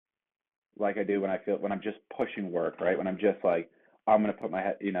like I do when I'm just pushing work, right? When I'm just like I'm gonna put my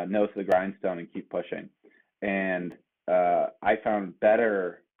head, nose to the grindstone and keep pushing. And I found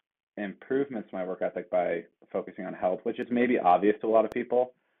better improvements in my work ethic by focusing on health, which is maybe obvious to a lot of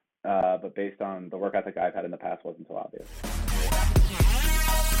people, but based on the work ethic I've had in the past, wasn't so obvious.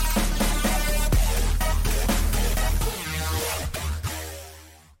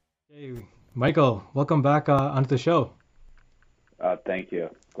 Hey, Michael, welcome back onto the show. Thank you.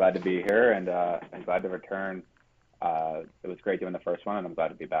 Glad to be here, and I'm glad to return. It was great doing the first one, and I'm glad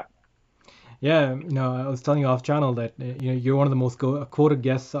to be back. Yeah, I was telling you off channel that you're one of the most quoted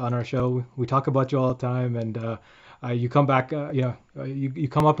guests on our show. We talk about you all the time, and you come back, you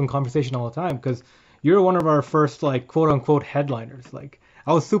come up in conversation all the time because you're one of our first like quote unquote headliners. Like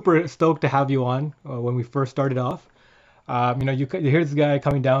I was super stoked to have you on when we first started off. You hear this guy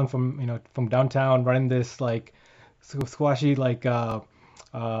coming down from from downtown running this like squashy like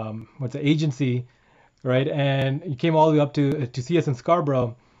what's the agency, right? And you came all the way up to see us in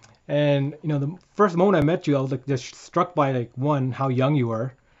Scarborough. And the first moment I met you, I was like just struck by like one, how young you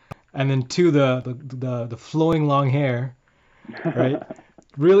were, and then two, the flowing long hair, right?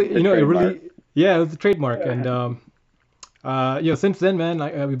 Really, The it trademark. really, yeah, it was a trademark. And since then, man,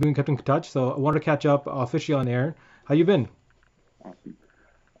 like we've been kept in touch. So I wanted to catch up officially on air. How you been? Awesome.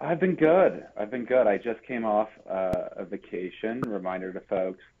 I've been good. I've been good. I just came off a vacation. Reminder to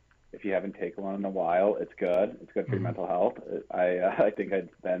folks, if you haven't taken one in a while, it's good. It's good for your Hmm. mental health. I think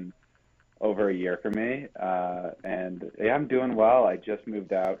it's been over a year for me, and yeah, I'm doing well. I just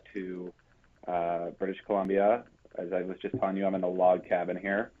moved out to British Columbia. As I was just telling you, I'm in a log cabin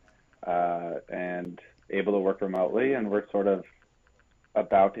here, and able to work remotely. And we're sort of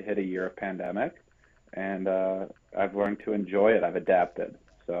about to hit a year of pandemic, and I've learned to enjoy it. I've adapted,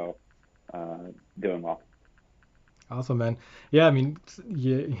 so doing well. Awesome, man. Yeah, I mean,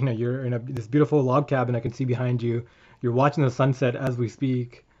 you're in this beautiful log cabin I can see behind you. You're watching the sunset as we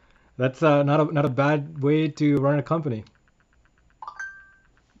speak. That's not a bad way to run a company.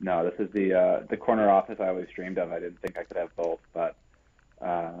 No, this is the corner office I always dreamed of. I didn't think I could have both, but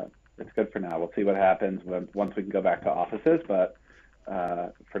it's good for now. We'll see what happens once we can go back to offices, but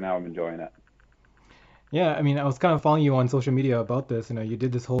for now, I'm enjoying it. Yeah, I mean, I was kind of following you on social media about this. You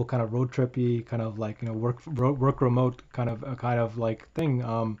did this whole kind of road trippy kind of like work remote kind of like thing.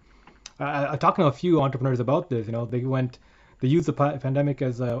 I talked to a few entrepreneurs about this. They used the pandemic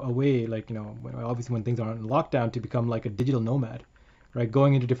as a way, like obviously when things are on lockdown, to become like a digital nomad, right?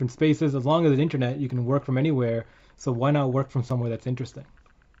 Going into different spaces. As long as there's internet, you can work from anywhere. So why not work from somewhere that's interesting?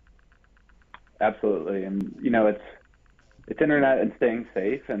 Absolutely, and it's internet and staying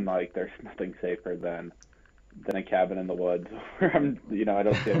safe, and like there's nothing safer than a cabin in the woods where I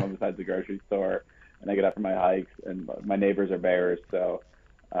don't see anyone besides the grocery store, and I get up for my hikes, and my neighbors are bears, so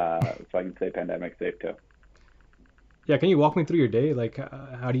I can say pandemic safe too. Yeah, can you walk me through your day? Like,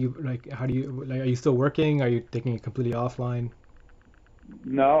 how do you like? Are you still working? Are you taking it completely offline?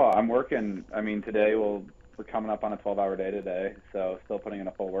 No, I'm working. I mean, today we're coming up on a 12-hour day today, so still putting in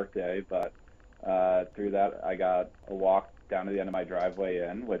a full work day, but through that I got a walk down to the end of my driveway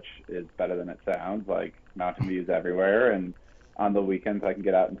in, which is better than it sounds, like mountain views everywhere, and on the weekends I can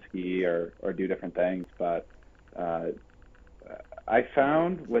get out and ski or do different things, but uh, I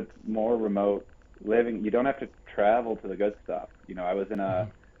found with more remote living, you don't have to travel to the good stuff. I was Hmm.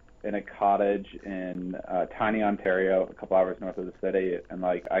 in a cottage in tiny Ontario, a couple hours north of the city, and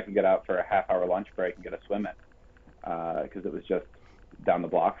like I could get out for a half-hour lunch break and get a swim in because it was just down the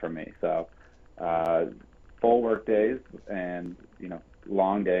block from me. So uh, full work days and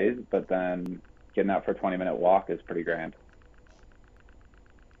long days, but then getting out for a 20-minute walk is pretty grand.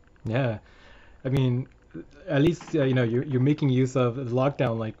 Yeah, I mean, at least you're making use of the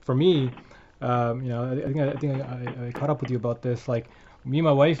lockdown. Like for me, I think I caught up with you about this. Like me and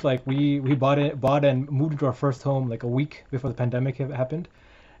my wife, like we bought and moved into our first home like a week before the pandemic happened,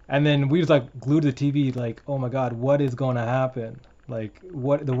 and then we was like glued to the TV, like, oh my God, what is going to happen? Like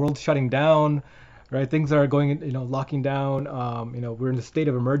what the world's shutting down, right? Things are going, locking down. We're in a state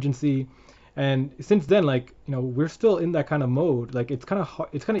of emergency. And since then, like, we're still in that kind of mode. Like, it's kind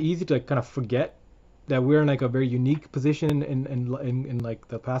of easy to kind of forget that we're in like a very unique position in like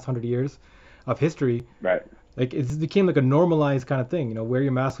the past 100 years of history. Right. Like, it became like a normalized kind of thing. Wear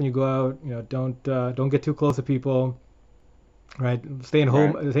your mask when you go out. Don't get too close to people, right? Stay in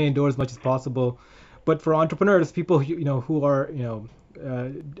home, Right. stay indoors as much as possible. But for entrepreneurs, people who are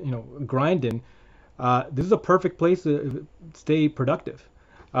grinding, this is a perfect place to stay productive.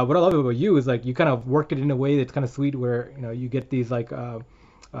 What I love about you is like you kind of work it in a way that's kind of sweet, where you get these like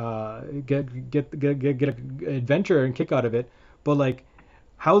get an adventure and kick out of it. But like,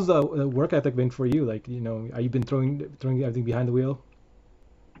 How's the work ethic been for you? Like, are you been throwing everything behind the wheel?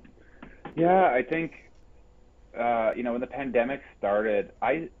 Yeah, I think when the pandemic started,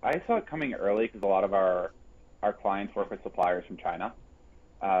 I saw it coming early because a lot of our clients work with suppliers from China,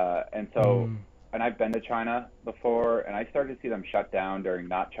 and so Mm, and I've been to China before, and I started to see them shut down during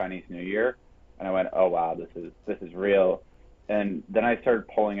not Chinese New Year, and I went, oh wow, this is real. And then I started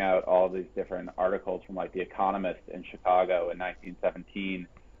pulling out all these different articles from like The Economist in Chicago in 1917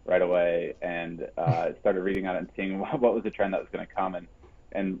 right away, and started reading on it and seeing what was the trend that was going to come,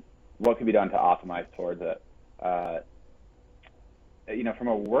 and what could be done to optimize towards it. Uh, from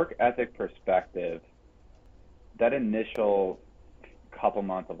a work ethic perspective, that initial couple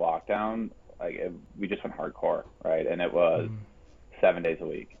months of lockdown, we just went hardcore, right? And it was mm, 7 days a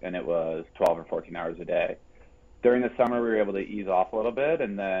week, and it was 12 or 14 hours a day. During the summer, we were able to ease off a little bit,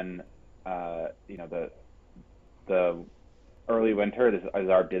 and then, the early winter is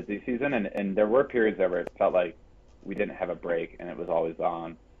our busy season, and there were periods there where it felt like we didn't have a break, and it was always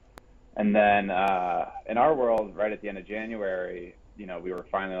on. And then in our world, right at the end of January, we were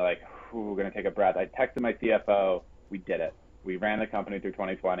finally like, we're going to take a breath. I texted my CFO. We did it. We ran the company through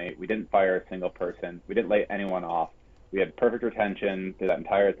 2020. We didn't fire a single person. We didn't lay anyone off. We had perfect retention through that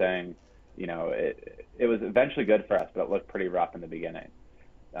entire thing. It was eventually good for us, but it looked pretty rough in the beginning.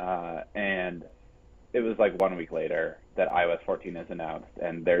 And it was like 1 week later that iOS 14 is announced,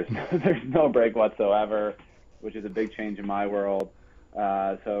 and there's there's no break whatsoever, which is a big change in my world.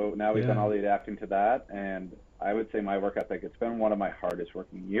 So now we've done yeah. all the adapting to that, and I would say my work ethic, it's been one of my hardest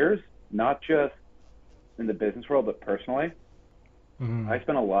working years, not just in the business world, but personally. Mm, I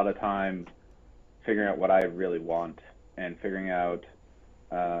spent a lot of time figuring out what I really want and figuring out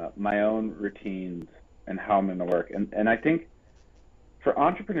my own routines and how I'm going to work. And I think for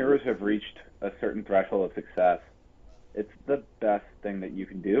entrepreneurs who have reached a certain threshold of success, it's the best thing that you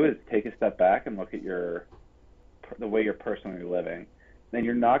can do is take a step back and look at the way you're personally living. Then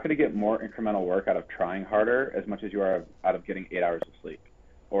you're not going to get more incremental work out of trying harder as much as you are out of getting 8 hours of sleep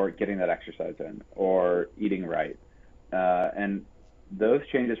or getting that exercise in or eating right. And those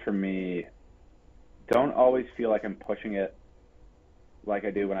changes for me don't always feel like I'm pushing it like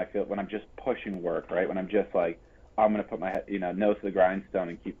I do when I'm just pushing work, right? When I'm just like, I'm going to put my nose to the grindstone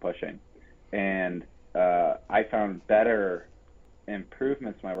and keep pushing. And I found better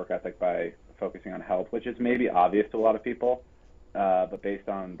improvements to my work ethic by focusing on health, which is maybe obvious to a lot of people, but based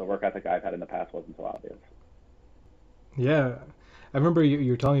on the work ethic I've had in the past, wasn't so obvious. yeah. I remember you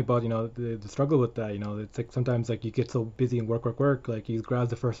were telling me about, the struggle with that. It's like sometimes like you get so busy and work, like you grab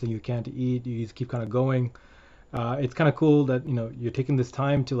the first thing you can to eat, you just keep kind of going. It's kind of cool that you're taking this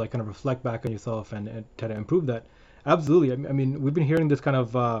time to like kind of reflect back on yourself and try to improve that. Absolutely. I mean, we've been hearing this kind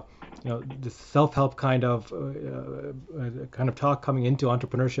of this self-help kind of talk coming into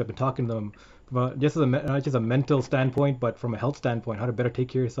entrepreneurship and talking to them from just not just a mental standpoint, but from a health standpoint, how to better take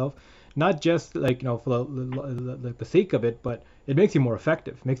care of yourself. Not just like for the sake of it, but it makes you more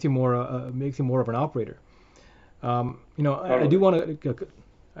effective, makes you more of an operator. I do Totally. want to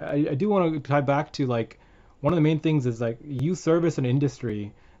I do want to tie back to like one of the main things is like you service an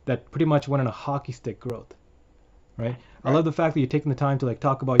industry that pretty much went on a hockey stick growth, right? I Right. love the fact that you're taking the time to like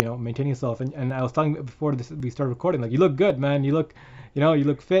talk about maintaining yourself. And I was telling you before we started recording, like you look good, man. You look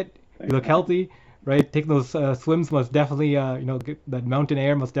fit, you Thanks, look man. healthy, right? Taking those swims must definitely that mountain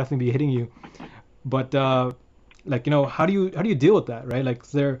air must definitely be hitting you. But like how do you deal with that, right? Like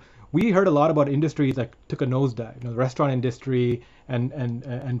we heard a lot about industries like took a nosedive, the restaurant industry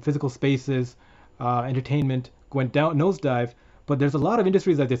and physical spaces, entertainment went down nosedive. But there's a lot of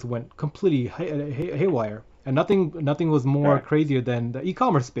industries that just went completely haywire, and nothing was more Right. crazier than the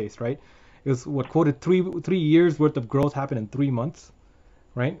e-commerce space, right? It was what quoted three years worth of growth happened in 3 months,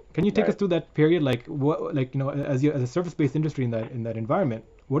 right? Can you take us Right. through that period, like what, like as a service-based industry in that environment?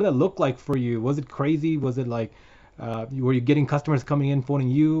 What did that look like for you? Was it crazy? Was it like were you getting customers coming in phoning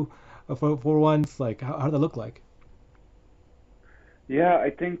you for once? Like how did that look like? Yeah, I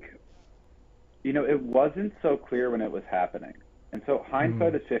think, it wasn't so clear when it was happening. And so Mm,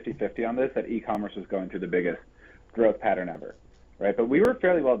 hindsight is 50-50 on this, that e-commerce was going through the biggest growth pattern ever, right? But we were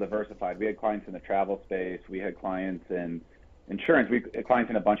fairly well diversified. We had clients in the travel space, we had clients in insurance, we had clients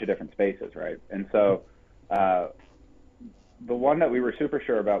in a bunch of different spaces, right? And so uh, the one that we were super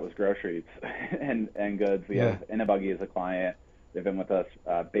sure about was groceries and goods. We yeah. have Innabuggy as a client. They've been with us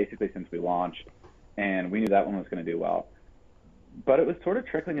basically since we launched, and we knew that one was going to do well. But it was sort of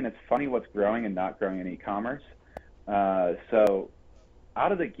trickling, and it's funny what's growing and not growing in e-commerce. So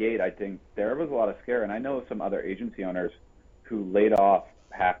out of the gate, I think there was a lot of scare, and I know some other agency owners who laid off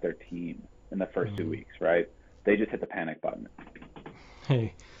half their team in the first two Mm. weeks. Right? They just hit the panic button.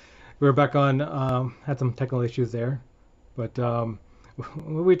 Hey, we're back on. Had some technical issues there, but what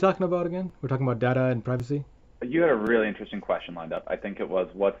were we talking about again? We're talking about data and privacy. You had a really interesting question lined up. I think it was,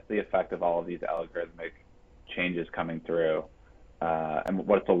 what's the effect of all of these algorithmic changes coming through, and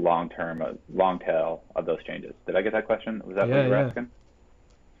what's the long tail of those changes? Did I get that question? Was that what Yeah, you were yeah. asking?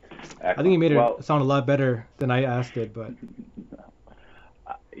 I think you Excellent. made it Well, sound a lot better than I asked it, but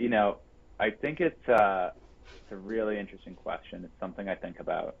you know, I think it's a really interesting question. It's something I think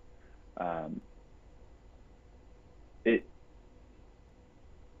about. Um, it,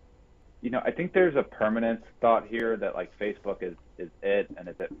 I think there's a permanence thought here that like Facebook is it and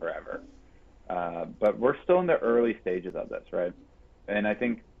is it forever. But we're still in the early stages of this, right? And I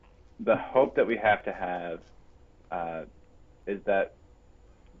think the hope that we have to have uh, is that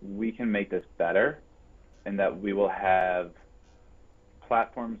we can make this better, and that we will have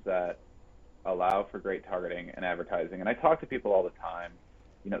platforms that allow for great targeting and advertising. And I talk to people all the time.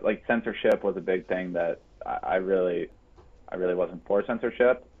 Like censorship was a big thing that I really wasn't for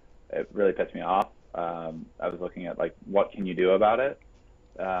censorship. It really pissed me off. I was looking at like what can you do about it,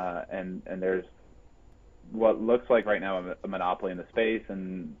 and there's what looks like right now a monopoly in the space,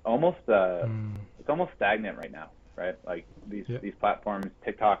 and mm, it's almost stagnant right now, right? Like yeah. these platforms,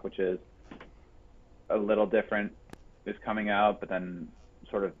 TikTok, which is a little different, is coming out, but then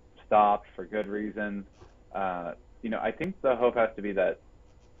sort of stopped for good reason. I think the hope has to be that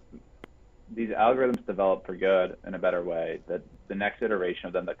these algorithms develop for good in a better way, that the next iteration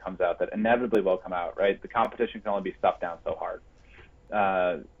of them that comes out, that inevitably will come out, right? The competition can only be stuffed down so hard.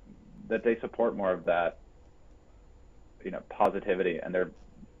 Uh, that they support more of that, positivity, and they're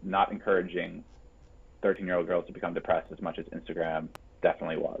not encouraging 13-year-old girls to become depressed as much as Instagram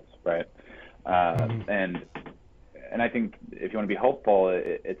definitely was, right? Uh, Hmm. and and I think if you want to be hopeful,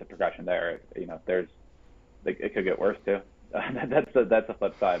 it's a progression there. There's like it could get worse too. That's the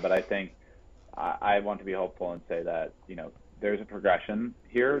flip side. But I think I want to be hopeful and say that there's a progression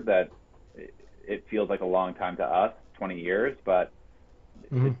here that it feels like a long time to us, 20 years, but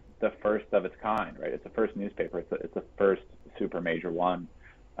Hmm. it's the first of its kind, right? It's the first newspaper. It's the first super major one,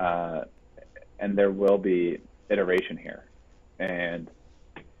 uh, and there will be iteration here, and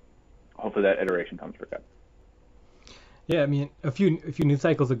hopefully that iteration comes for good. Yeah, I mean, a few news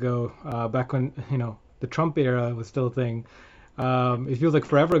cycles ago, back when the Trump era was still a thing, it feels like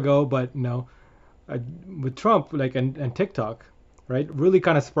forever ago, but uh, with Trump, like and TikTok, right, really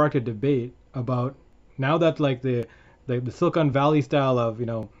kind of sparked a debate about now that like the Silicon Valley style of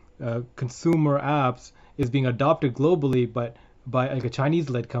consumer apps is being adopted globally, but by like a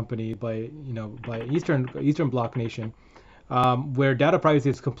Chinese-led company, by Eastern Bloc nation, where data privacy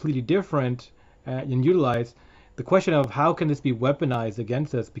is completely different and utilized. The question of how can this be weaponized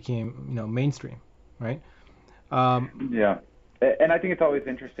against us became mainstream, right? Um, Yeah, and I think it's always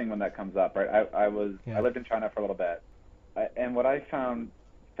interesting when that comes up, right? I yeah. lived in China for a little bit, and what I found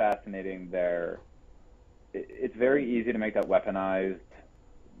fascinating there, it's very easy to make that weaponized,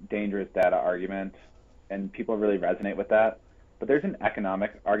 dangerous data argument, and people really resonate with that. But there's an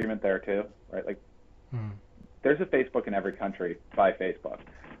economic argument there too, right? Like Mm, there's a Facebook in every country by Facebook.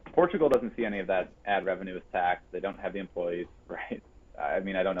 Portugal doesn't see any of that ad revenue as tax. They don't have the employees, right? I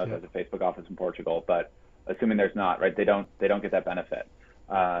mean, I don't know if yeah. there's a Facebook office in Portugal, but assuming there's not, right? They don't get that benefit.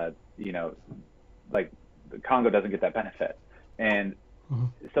 Uh, you know, like Congo doesn't get that benefit, and Hmm.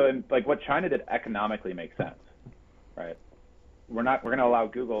 so like what China did economically makes sense, right? We're going to allow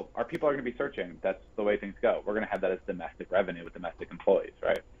Google. Our people are going to be searching. That's the way things go. We're going to have that as domestic revenue with domestic employees,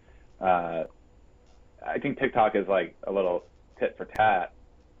 right? Uh, I think TikTok is like a little tit for tat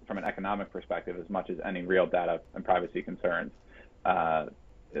from an economic perspective as much as any real data and privacy concerns. Uh,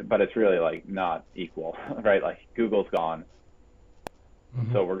 but it's really like not equal, right? Like Google's gone,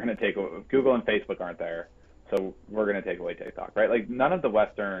 Hmm. so we're going to take Google and Facebook aren't there, so we're going to take away TikTok, right? Like none of the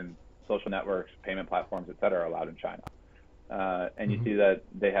Western social networks, payment platforms, et cetera, are allowed in China. And you Hmm. see that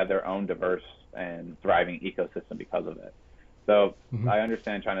they have their own diverse and thriving ecosystem because of it. So Hmm. I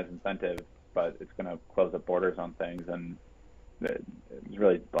understand China's incentive, but it's going to close up borders on things, and it's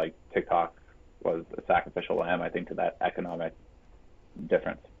really like TikTok was a sacrificial lamb, I think, to that economic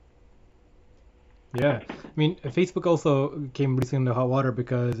difference. Yeah, I mean, Facebook also came recently into hot water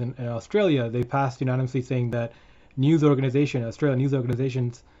because in Australia they passed unanimously saying that Australian news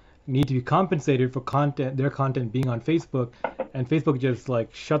organizations, need to be compensated for their content being on Facebook, and Facebook just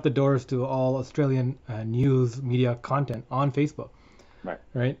like shut the doors to all Australian news media content on Facebook, Right.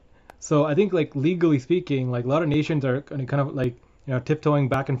 right? So I think like legally speaking, like a lot of nations are kind of like tiptoeing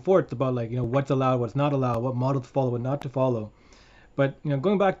back and forth about like what's allowed, what's not allowed, what model to follow, what not to follow. But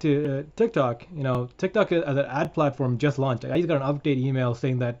going back to TikTok, TikTok as an ad platform just launched. I just got an update email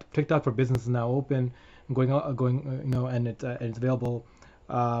saying that TikTok for Business is now open, and it's available.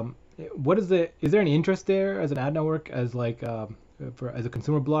 What is the? Is there any interest there as an ad network, as like as a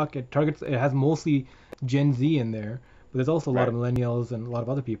consumer block? It has mostly Gen Z in there, but there's also a lot of Right. millennials and a lot of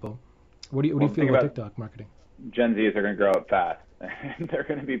other people. What do you Well, the feel thing about about TikTok marketing? Gen Zs are going to grow up fast, and they're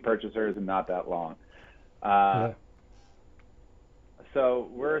going to be purchasers in not that long. Uh, Yeah. so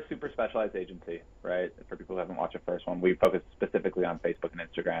we're a super specialized agency, right? For people who haven't watched the first one, we focus specifically on Facebook and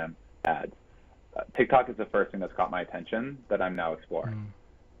Instagram ads. TikTok is the first thing that's caught my attention that I'm now exploring.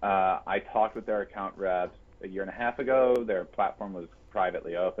 Mm. I talked with their account reps a year and a half ago. Their platform was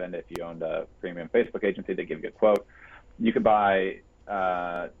privately opened. If you owned a premium Facebook agency, they give you a quote. You could buy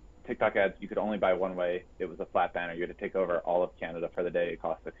TikTok ads. You could only buy one way. It was a flat banner. You had to take over all of Canada for the day. It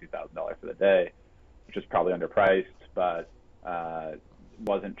cost $60,000 for the day, which is probably underpriced, but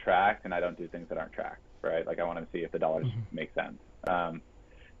wasn't tracked. And I don't do things that aren't tracked, right? Like I want to see if the dollars Hmm. make sense.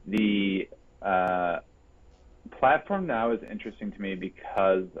 The platform now is interesting to me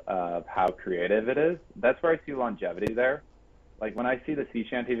because of how creative it is. That's where I see longevity there. Like when I see the sea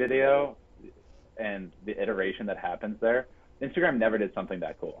shanty video and the iteration that happens there, Instagram never did something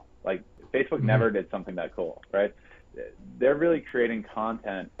that cool. Like Facebook Hmm. never did something that cool, right? They're really creating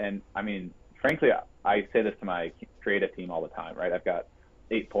content, and I mean, frankly, I say this to my creative team all the time, right? I've got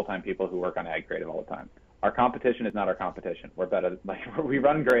 8 full-time people who work on ad creative all the time. Our competition is not our competition. We're better. Like we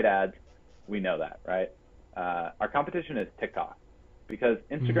run great ads, we know that, right? Our competition is TikTok because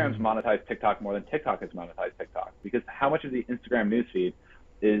Instagram's Hmm. monetized TikTok more than TikTok has monetized TikTok. Because how much of the Instagram newsfeed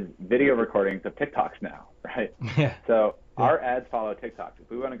is video recordings of TikToks now, right? Yeah. So Yeah. our ads follow TikTok. If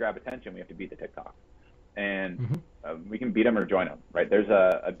we want to grab attention, we have to beat the TikTok, and Hmm. we can beat them or join them, right? There's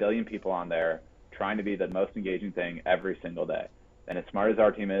a billion people on there trying to be the most engaging thing every single day. And as smart as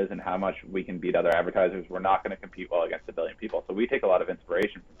our team is and how much we can beat other advertisers, we're not going to compete well against a billion people. So we take a lot of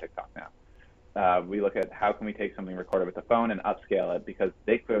inspiration from TikTok now. We look at how can we take something recorded with the phone and upscale it because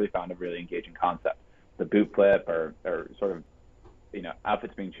they clearly found a really engaging concept. The boot flip or sort of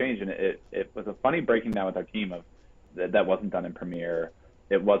outfits being changed, and it was a funny breaking down with our team of that wasn't done in Premiere.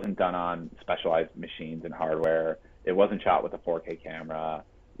 It wasn't done on specialized machines and hardware. It wasn't shot with a 4K camera.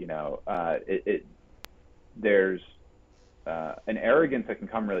 There's an arrogance that can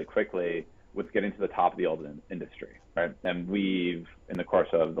come really quickly with getting to the top of the old industry, right? And we've, in the course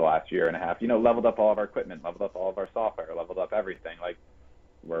of the last year and a half, leveled up all of our equipment, leveled up all of our software, leveled up everything. Like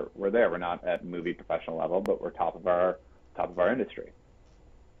we're there. We're not at movie professional level, but we're top of our industry.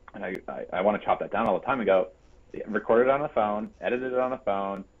 And I want to chop that down all the time and go, record it on a phone, edited it on a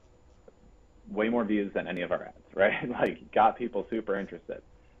phone, way more views than any of our ads, right? Like got people super interested.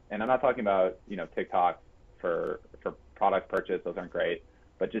 And I'm not talking about, TikTok for product purchase, those aren't great,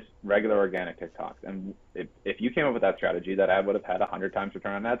 but just regular organic TikToks. And if you came up with that strategy, that ad would have had 100 times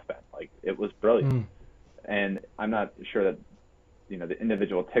return on ad spend. Like it was brilliant. Mm. And I'm not sure that, the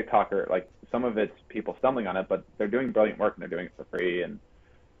individual TikToker, like some of it's people stumbling on it, but they're doing brilliant work and they're doing it for free. And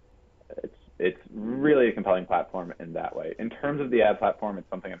it's really a compelling platform in that way. In terms of the ad platform, it's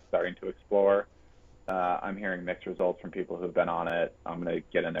something I'm starting to explore. I'm hearing mixed results from people who've been on it. I'm going to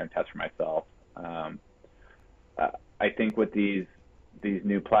get in there and test for myself. I think with these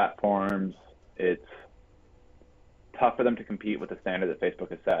new platforms, it's tough for them to compete with the standard that Facebook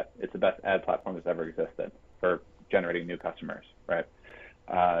has set. It's the best ad platform that's ever existed for generating new customers, right?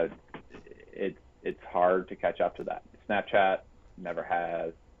 Uh, it's hard to catch up to that. Snapchat never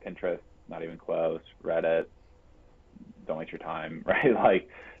has. Pinterest, not even close. Reddit, don't waste your time, right? Like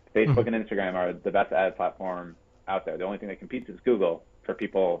Facebook Mhm. and Instagram are the best ad platform out there. The only thing that competes is Google for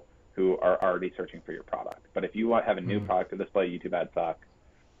people who are already searching for your product. But if you have a new Mm. product to display, YouTube ads suck.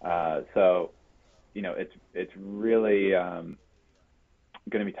 So it's really going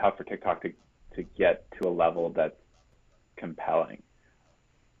to be tough for TikTok to get to a level that's compelling.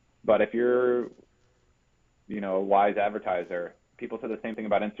 But if you're a wise advertiser, people said the same thing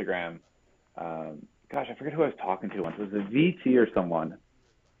about Instagram. Gosh, I forget who I was talking to once. It was a VT or someone,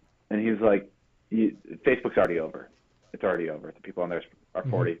 and he was like, "Facebook's already over. It's already over. The people on there are Mhm.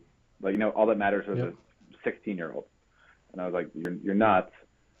 40. Like all that matters is Yep. a 16-year-old." And I was like, "You're nuts."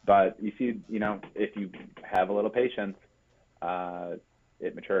 But you see, if you have a little patience, uh,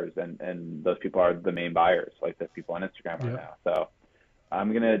 it matures, and those people are the main buyers. Like the people on Instagram are Yep. now. So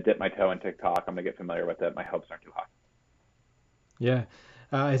I'm gonna dip my toe in TikTok. I'm gonna get familiar with it. My hopes aren't too high. Yeah.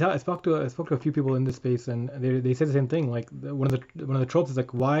 I spoke to a few people in this space, and they said the same thing. Like one of the tropes is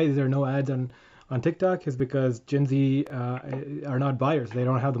like, why is there no ads on TikTok? Is because Gen Z are not buyers. They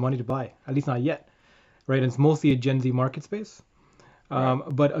don't have the money to buy, at least not yet, right? And it's mostly a Gen Z market space. Right.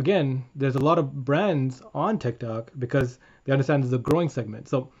 But again, there's a lot of brands on TikTok because they understand there's a growing segment.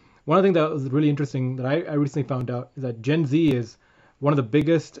 So one of the things that was really interesting that I recently found out is that Gen Z is one of the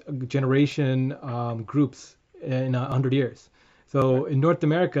biggest generation groups in 100 years. So Right. in North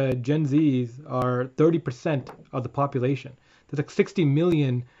America, Gen Zs are 30% of the population. There's like 60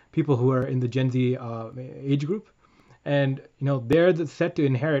 million people who are in the Gen Z age group, and they're set to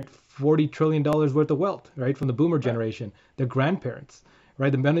inherit $40 trillion worth of wealth, right, from the boomer Right. generation, their grandparents,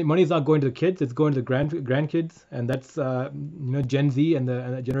 right? The money is not going to the kids; it's going to the grandkids, and that's Gen Z and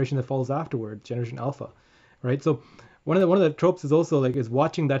the generation that follows afterward, Generation Alpha, right? So one of the tropes is also like is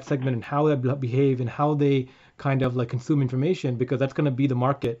watching that segment and how they behave and how they kind of like consume information, because that's going to be the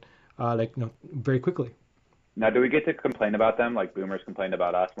market, very quickly. Now, do we get to complain about them like boomers complained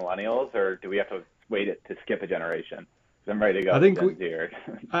about us millennials, or do we have to wait it to skip a generation? 'Cause I'm ready to go I as a think Gen we Zer.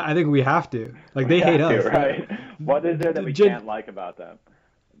 I think we have to. Like We they hate have to, us. right? What is there that we Gen can't like about them?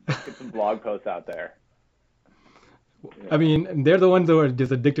 Let's get some blog posts out there. I Yeah. mean, they're the ones who are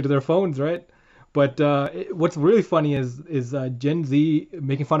just addicted to their phones, right? But what's really funny is Gen Z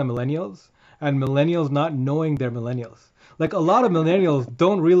making fun of millennials and millennials not knowing they're millennials. Like a lot of millennials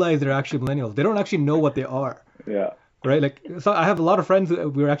don't realize they're actually millennials. They don't actually know what they are, Yeah. right? Like, so I have a lot of friends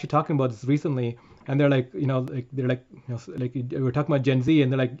we were actually talking about this recently, and they're like, they're like, like we were talking about Gen Z,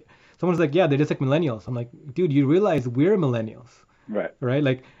 and they're like, someone's like, yeah, they're just like millennials. I'm like, dude, you realize we're millennials, Right. right?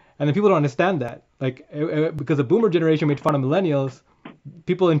 Like, and then people don't understand that, like, because the boomer generation made fun of millennials,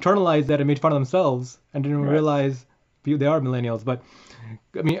 people internalized that and made fun of themselves and didn't Right. realize they are millennials. But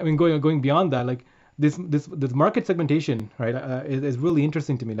I mean, going beyond that, like this market segmentation, right, is really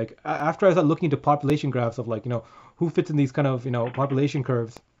interesting to me. Like after I started looking into population graphs of like who fits in these kind of population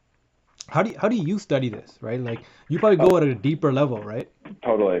curves, how do you study this, right? Like you probably Oh, go at a deeper level, right?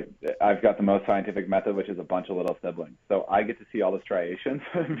 totally. I've got the most scientific method, which is a bunch of little siblings. So I get to see all the striations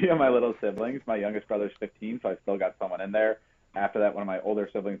via my little siblings. My youngest brother's 15, so I still got someone in there. After that, one of my older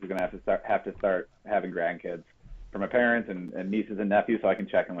siblings is going to have to start having grandkids for my parents and nieces and nephews, so I can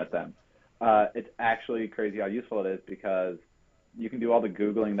check in with them. It's actually crazy how useful it is because you can do all the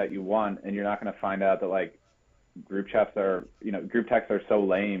googling that you want, and you're not going to find out that like group texts are so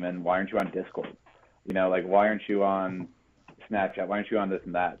lame, and why aren't you on Discord? Like why aren't you on Snapchat? Why aren't you on this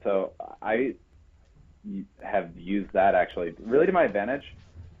and that? So I have used that actually really to my advantage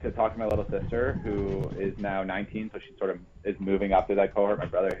to talk to my little sister who is now 19, so she sort of is moving up to that cohort. My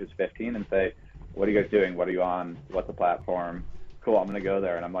brother who's 15, and say, "What are you guys doing? What are you on? What's the platform? Cool, I'm gonna go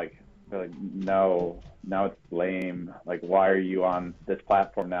there." And I'm like, they're like, "No, no, it's lame. Like, why are you on this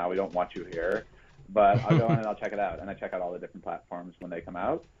platform now? We don't want you here." But I'll go in and I'll check it out, and I check out all the different platforms when they come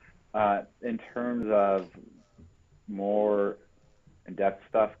out. In terms of more in-depth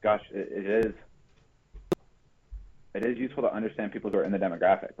stuff, gosh, it is useful to understand people who are in the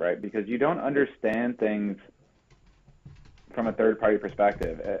demographic, right? Because you don't understand things from a third-party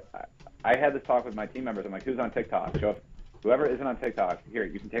perspective. I had this talk with my team members. I'm like, who's on TikTok? Show up. Whoever isn't on TikTok, here,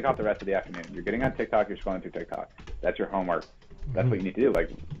 you can take off the rest of the afternoon. You're getting on TikTok, you're scrolling through TikTok. That's your homework. That's what you need to do.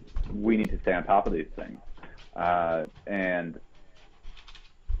 Like, we need to stay on top of these things. And,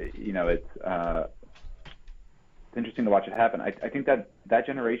 it's interesting to watch it happen. I think that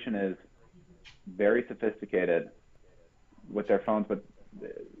generation is very sophisticated with their phones, but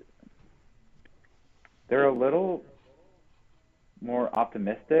they're a little more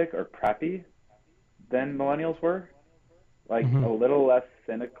optimistic or preppy than millennials were. Like a Hmm. little less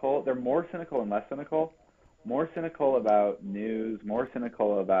cynical. They're more cynical and less cynical. More cynical about news, more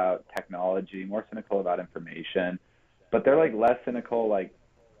cynical about technology, more cynical about information. But they're like less cynical. Like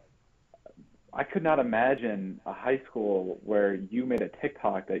I could not imagine a high school where you made a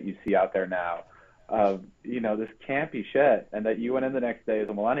TikTok that you see out there now of this campy shit, and that you went in the next day as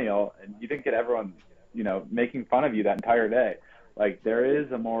a millennial and you didn't get everyone making fun of you that entire day. Like there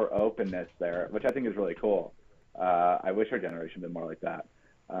is a more openness there, which I think is really cool. I wish our generation did more like that.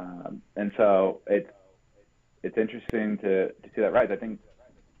 And so it's interesting to see that rise. I think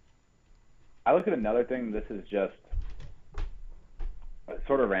I look at another thing. This is just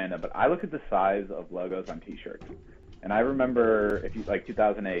sort of random, but I look at the size of logos on T-shirts, and I remember if you like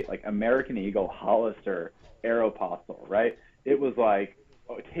 2008, like American Eagle, Hollister, Aeropostale, right? It was like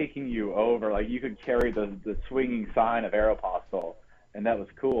taking you over. Like you could carry the swinging sign of Aeropostale, and that was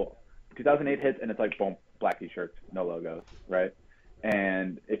cool. 2008 hits, and it's like boom, black T-shirts, no logos, right?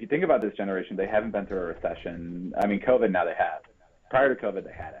 And if you think about this generation, they haven't been through a recession. I mean, COVID now they have. Prior to COVID,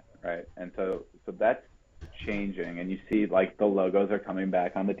 they hadn't, right? And so that's changing, and you see like the logos are coming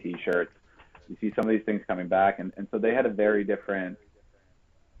back on the T-shirts. You see some of these things coming back, and so they had a very different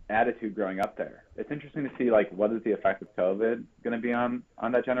attitude growing up there. It's interesting to see like what is the effect of COVID going to be on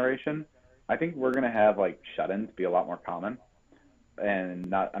that generation. I think we're going to have like shut-ins be a lot more common, and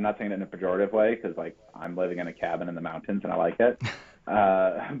not I'm not saying it in a pejorative way because like I'm living in a cabin in the mountains and I like it,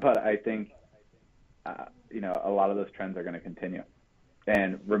 but I think a lot of those trends are going to continue,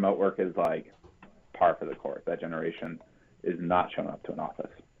 and remote work is like par for the course. That generation is not showing up to an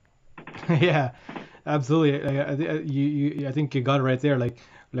office. Yeah, absolutely. I think you got it right there. Like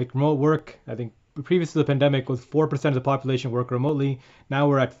remote work, I think previous to the pandemic was 4% of the population work remotely. Now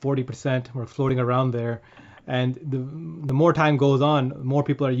we're at 40%. We're floating around there. And the more time goes on, more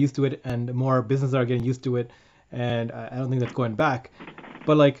people are used to it and the more businesses are getting used to it. And I don't think that's going back.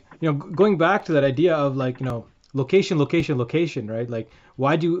 But like, going back to that idea of like, location, location, location, right? Like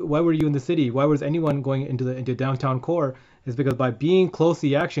why were you in the city? Why was anyone going into downtown core? Is because by being close to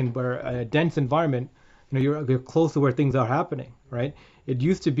the action, where a dense environment, you're close to where things are happening, right? It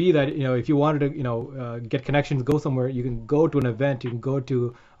used to be that if you wanted to get connections, go somewhere, you can go to an event, you can go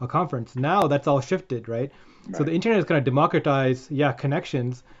to a conference. Now that's all shifted, right? So the Right. internet is going to democratize, yeah,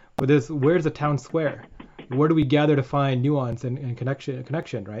 connections. But where's the town square? Where do we gather to find nuance and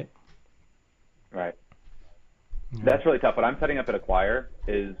connection, right? Right. Yeah. That's really tough. What I'm setting up at Acquire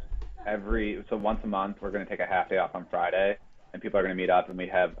is once a month we're going to take a half day off on Friday, and people are going to meet up, and we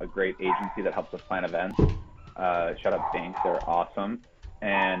have a great agency that helps us plan events. Shout out Bink, they're awesome,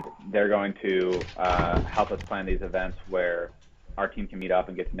 and they're going to help us plan these events where our team can meet up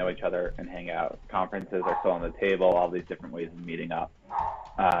and get to know each other and hang out. Conferences are still on the table, all these different ways of meeting up.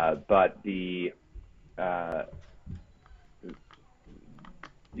 But the uh,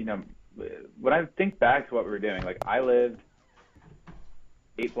 you know when I think back to what we were doing, like I lived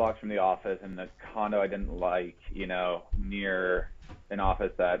 8 blocks from the office in the condo I didn't like, near an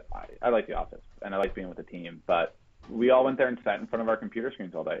office that I like the office and I like being with the team, but we all went there and sat in front of our computer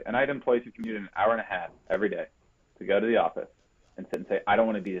screens all day. And I had employees who commuted an hour and a half every day to go to the office and sit and say, I don't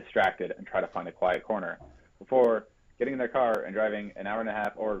want to be distracted and try to find a quiet corner before getting in their car and driving an hour and a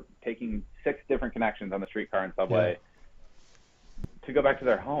half or taking 6 different connections on the streetcar and Yeah. subway to go back to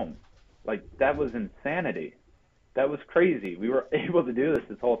their home. Like that was insanity. That was crazy. We were able to do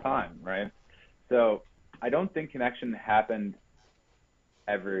this whole time, right? So I don't think connection happened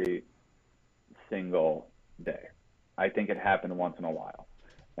every single day. I think it happened once in a while.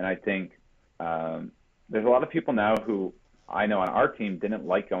 And I think there's a lot of people now who I know on our team didn't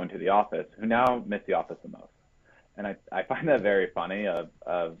like going to the office who now miss the office the most. And I find that very funny of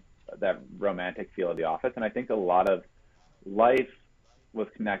that romantic feel of the office. And I think a lot of life was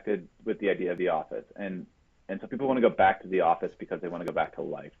connected with the idea of the office. And so people want to go back to the office because they want to go back to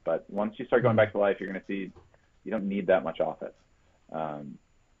life. But once you start going Mm. back to life, you're going to see you don't need that much office. Um,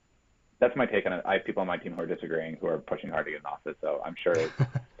 that's my take on it. I have people on my team who are disagreeing, who are pushing hard to get an office. So I'm sure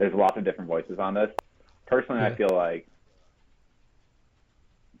there's lots of different voices on this. Personally, I Yeah. feel like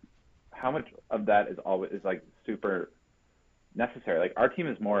how much of that is like super necessary. Like our team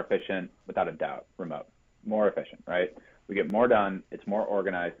is more efficient without a doubt, remote, more efficient, right? We get more done. It's more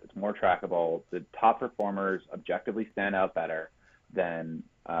organized. It's more trackable. The top performers objectively stand out better than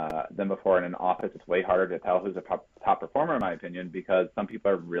before. In an office, it's way harder to tell who's a top performer, in my opinion, because some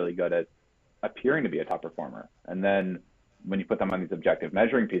people are really good at appearing to be a top performer, and then when you put them on these objective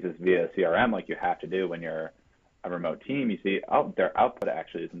measuring pieces via CRM, like you have to do when you're a remote team, you see, oh, their output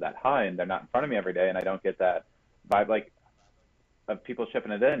actually isn't that high, and they're not in front of me every day, and I don't get that vibe. Like of people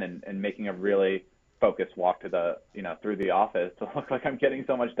shipping it in and making a really focused walk to through the office to look like I'm getting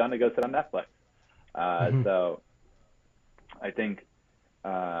so much done to go sit on Netflix. Hmm. So I think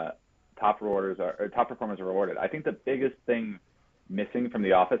uh, top performers are rewarded. I think the biggest thing missing from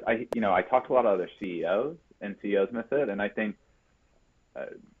the office, I talked to a lot of other CEOs and CEOs miss it, and I think uh,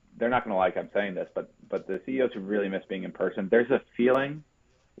 they're not going to like I'm saying this, but the CEOs who really miss being in person, there's a feeling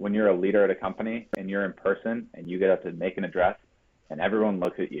when you're a leader at a company and you're in person and you get up to make an address and everyone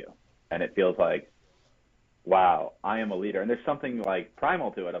looks at you and it feels like, wow, I am a leader. And there's something like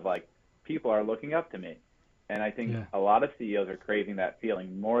primal to it of like, people are looking up to me. And I think Yeah. a lot of CEOs are craving that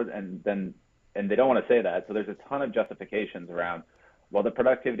feeling more than, and they don't want to say that. So there's a ton of justifications around, well, the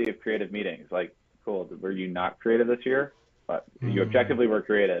productivity of creative meetings, like, cool, were you not creative this year? But you Mm. objectively were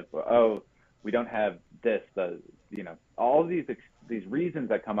creative. Oh, we don't have this, all of these reasons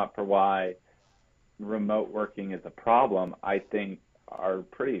that come up for why remote working is a problem, I think are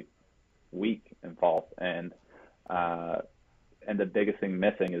pretty weak and false. Uh, and the biggest thing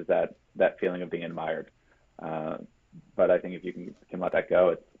missing is that feeling of being admired. Uh, but I think if you can let that go,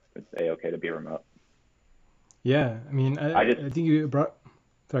 it's a okay to be remote. Yeah. I mean, I just I think you brought.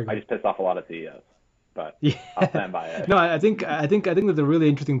 Sorry, go I ahead. just pissed off a lot of CEOs. but I'll Yeah. stand by it. No, I think that's a really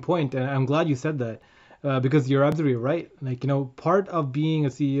interesting point, and I'm glad you said that, because you're absolutely right. Like, part of being a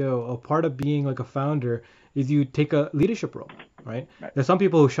CEO, or part of being like a founder, is you take a leadership role, right? Right. There's some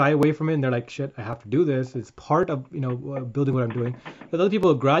people who shy away from it, and they're like, shit, I have to do this. It's part of building what I'm doing. But other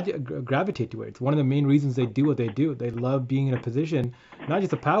people gravitate to it. It's one of the main reasons they do what they do. They love being in a position, not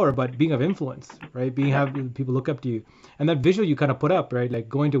just of power, but being of influence, right? Being Right. have people look up to you, and that visual you kind of put up, right? Like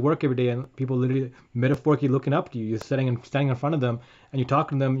going to work every day and people literally metaphorically looking up to you. You're standing in front of them and you're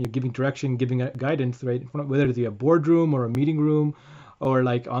talking to them. You're giving direction, giving guidance, right? Whether it's a boardroom or a meeting room, or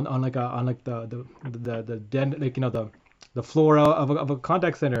like on like the den, like the floor of a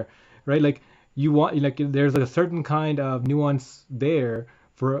contact center, right? Like you want like there's a certain kind of nuance there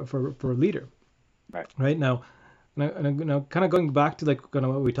for a leader, Right. right? Now, kind of going back to like kind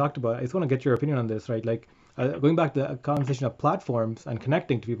of what we talked about, I just want to get your opinion on this, right? Like going back to the conversation of platforms and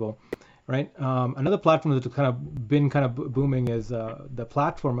connecting to people, right? Another platform that's kind of been kind of booming is the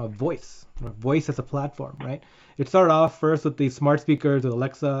platform of voice, voice as a platform, right? It started off first with the smart speakers with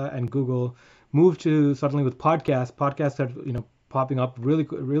Alexa and Google, moved to suddenly with podcasts. Podcasts started, popping up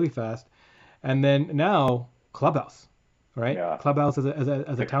really fast, and then now Clubhouse, right? Yeah. Clubhouse as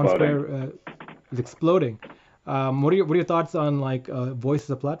a town Exploding. square is exploding. What are your thoughts on like voice as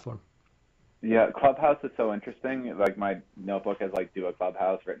a platform? Yeah, Clubhouse is so interesting. Like my notebook has like do a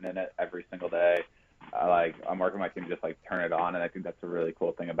Clubhouse written in it every single day. I'm working with my team to just like turn it on, and I think that's a really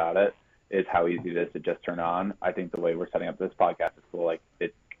cool thing about it is how easy it is to just turn on. I think the way we're setting up this podcast is cool. Like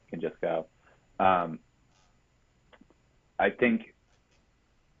it can just go. Um, I think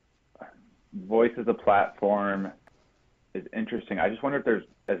voice as a platform is interesting. I just wonder if there's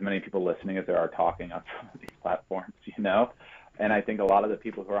as many people listening as there are talking on some of these platforms, you know? And I think a lot of the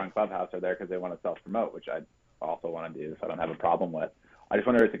people who are on Clubhouse are there because they want to self promote, which I also want to do, so I don't have a problem with. I just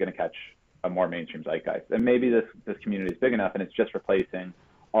wonder, is it going to catch a more mainstream zeitgeist? And maybe this community is big enough and it's just replacing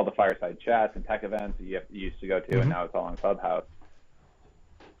all the fireside chats and tech events that you used to go to, and Hmm. now it's all on Clubhouse.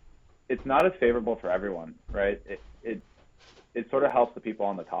 It's not as favorable for everyone, right? It sort of helps the people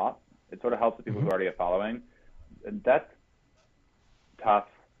on the top. It sort of helps the people who Hmm. already have following. And that's tough,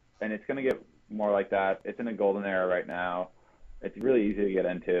 and it's going to get more like that. It's in a golden era right now. It's really easy to get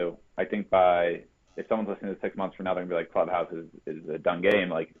into. I think if someone's listening to 6 months from now, they're gonna be like, Clubhouse is a done game.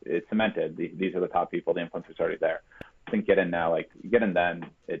 Like it's cemented. These are the top people. The influencers already there. I think get in now. Like get in then.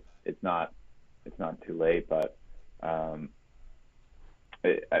 It's not too late. But um,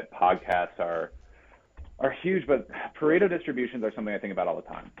 podcasts are huge, but Pareto distributions are something I think about all the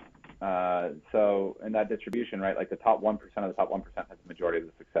time. So in that distribution, right, like the top 1% of the top 1% has the majority of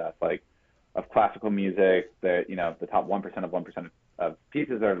the success. Like of classical music, the top 1% of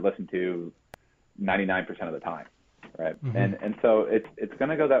pieces are listened to 99% of the time, right? Hmm. And so it's going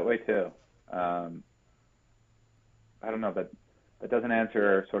to go that way too. Um, I don't know, but that doesn't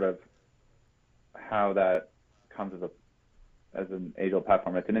answer sort of how that comes as an age-old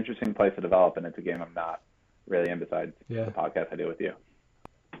platform. It's an interesting place to develop, and it's a game I'm not really in besides the Yeah. podcast I do with you.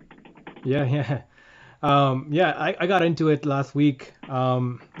 Yeah. Yeah. Yeah, I got into it last week.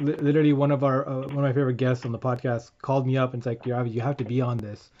 Literally, one of my favorite guests on the podcast called me up and said, you have to be on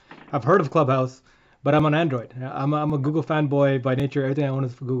this. I've heard of Clubhouse, but I'm on Android. I'm a Google fanboy by nature. Everything I own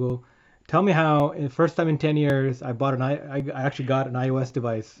is for Google. Tell me how, first time in 10 years, I actually got an iOS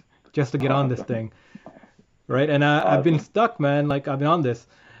device just to get on this Awesome. thing, right? And I've been Awesome. stuck, man. Like I've been on this.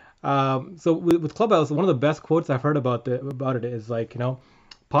 So with Clubhouse, one of the best quotes I've heard about it is like,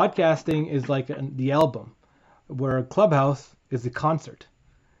 podcasting is like the album, where Clubhouse is the concert,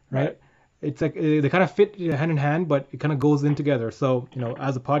 Right. right? It's like they kind of fit hand in hand, but it kind of goes in together. So,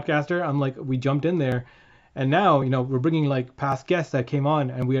 as a podcaster, I'm like, we jumped in there, and now, we're bringing like past guests that came on,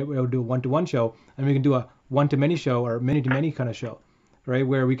 and we'll do a one-to-one show, and we can do a one-to-many show or many-to-many kind of show, right?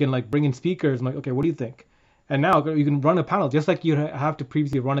 Where we can like bring in speakers and like, okay, what do you think? And now you can run a panel just like you have to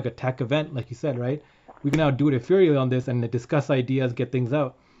previously run like a tech event, like you said, right? We can now do it ethereally on this and discuss ideas, get things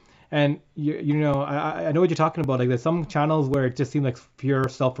out. And I know what you're talking about. Like there's some channels where it just seems like pure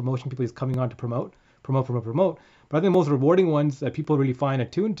self promotion. People is coming on to promote. But I think the most rewarding ones that people really find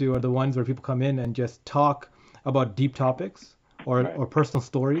attuned to are the ones where people come in and just talk about deep topics or Right. or personal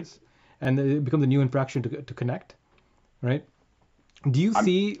stories, and it becomes a new interaction to connect, right? Do you I'm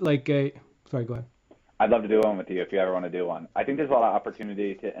see like a? Sorry, go ahead. I'd love to do one with you if you ever want to do one. I think there's a lot of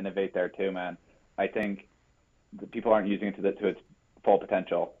opportunity to innovate there too, man. I think the people aren't using it to its full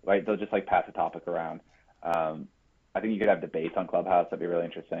potential, right? They'll just like pass a topic around. Um, I think you could have debates on Clubhouse. That'd be really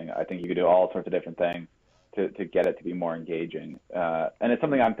interesting. I think you could do all sorts of different things to get it to be more engaging. And it's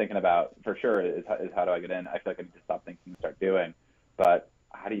something I'm thinking about for sure is how do I get in? I feel like I need to stop thinking and start doing. But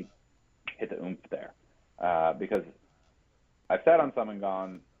how do you hit the oomph there? because I've sat on some and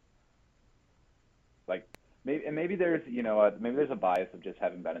gone, like, maybe there's, maybe there's a bias of just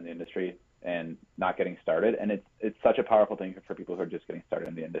having been in the industry and not getting started. And it's such a powerful thing for people who are just getting started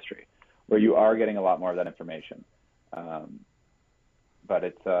in the industry, where you are getting a lot more of that information.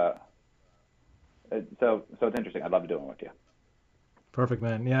 But so it's interesting. I'd love to do it with you. Perfect,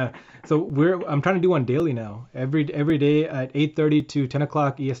 man. Yeah. So I'm trying to do one daily now, every day at 8:30 to 10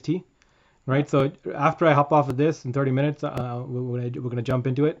 o'clock EST. Right. So after I hop off of this in 30 minutes, we're gonna jump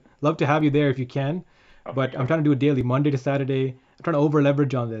into it. Love to have you there if you can, Oh, for but I'm sure. trying to do it daily, Monday to Saturday. I'm trying to over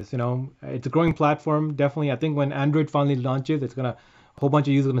leverage on this. It's a growing platform. Definitely, I think when Android finally launches, a whole bunch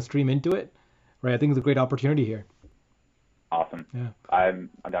of users gonna stream into it. Right. I think it's a great opportunity here. Awesome. Yeah. I'm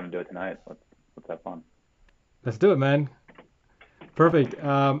down to do it tonight. Let's have fun. Let's do it, man. Perfect.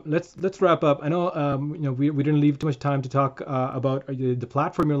 Let's wrap up. I know we didn't leave too much time to talk about the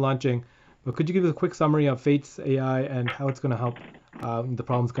platform you're launching, but could you give us a quick summary of Fates AI and how it's going to help the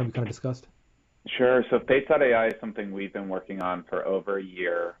problems we kind of discussed? Sure. So Fates.ai is something we've been working on for over a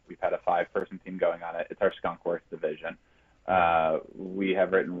year. We've had a 5-person team going on it. It's our Skunkworks division. We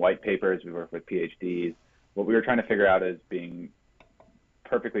have written white papers. We work with PhDs. What we were trying to figure out is being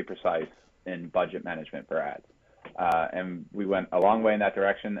perfectly precise in budget management for ads. And we went a long way in that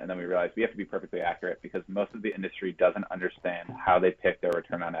direction, and then we realized we have to be perfectly accurate because most of the industry doesn't understand how they pick their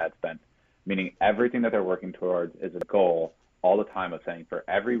return on ad spend, meaning everything that they're working towards is a goal all the time of saying for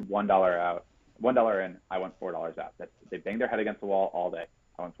every $1 out, $1 in, I want $4 out. They bang their head against the wall all day.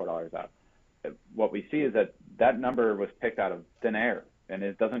 I want $4 out. What we see is that number was picked out of thin air, and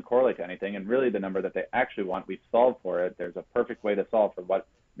it doesn't correlate to anything. And really, the number that they actually want, we've solved for it. There's a perfect way to solve for what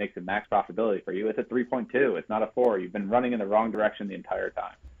makes it max profitability for you. It's a 3.2. It's not a 4. You've been running in the wrong direction the entire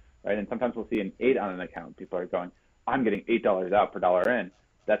time, right? And sometimes we'll see an 8 on an account. People are going, I'm getting $8 out per dollar in.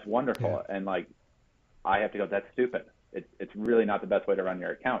 That's Yeah. wonderful. And like, I have to go, that's stupid. It's really not the best way to run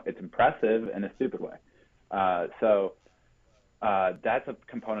your account. It's impressive in a stupid way. That's a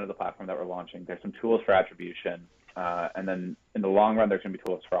component of the platform that we're launching. There's some tools for attribution. And then in the long run, there's going to be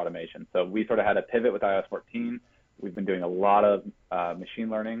tools for automation. So we sort of had a pivot with iOS 14. We've been doing a lot of machine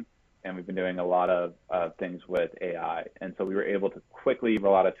learning, and we've been doing a lot of things with AI. And so we were able to quickly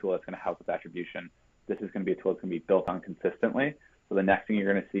roll out a tool that's going to help with attribution. This is going to be a tool that's going to be built on consistently. So the next thing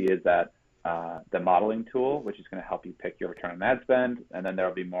you're going to see is that the modeling tool, which is going to help you pick your return on ad spend. And then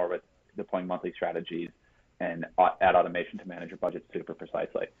there'll be more with deploying monthly strategies and ad automation to manage your budget super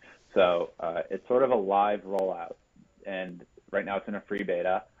precisely. So it's sort of a live rollout. And right now it's in a free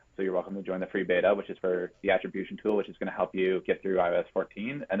beta. So you're welcome to join the free beta, which is for the attribution tool, which is going to help you get through iOS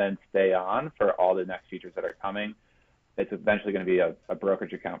 14 and then stay on for all the next features that are coming. It's eventually going to be a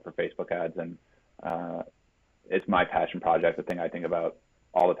brokerage account for Facebook ads. And it's my passion project, the thing I think about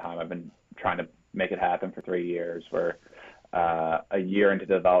all the time. I've been trying to make it happen for 3 years. We're a year into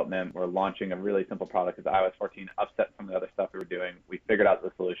development. We're launching a really simple product because iOS 14 upset some of the other stuff we were doing. We figured out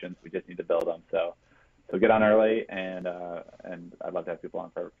the solutions. We just need to build them. So get on early, and I'd love to have people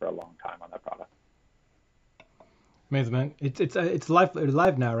on for a long time on that product. Amazing, man. It's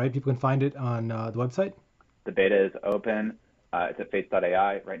live now, right? People can find it on the website. The beta is open. It's at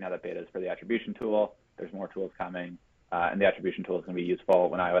Fates.ai. Right now, the beta is for the attribution tool. There's more tools coming, and the attribution tool is going to be useful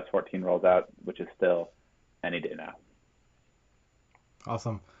when iOS 14 rolls out, which is still any day now.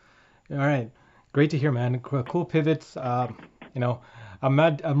 Awesome. All right. Great to hear, man. Cool pivots.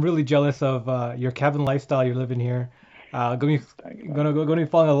 I'm really jealous of your cabin lifestyle you're living here. Gonna be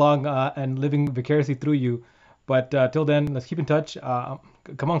following along and living vicariously through you. But till then, let's keep in touch.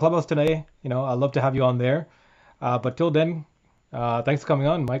 Come on Clubhouse today. I'd love to have you on there. But till then, thanks for coming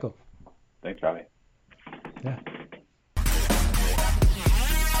on, Michael. Thanks, Ravi. Yeah.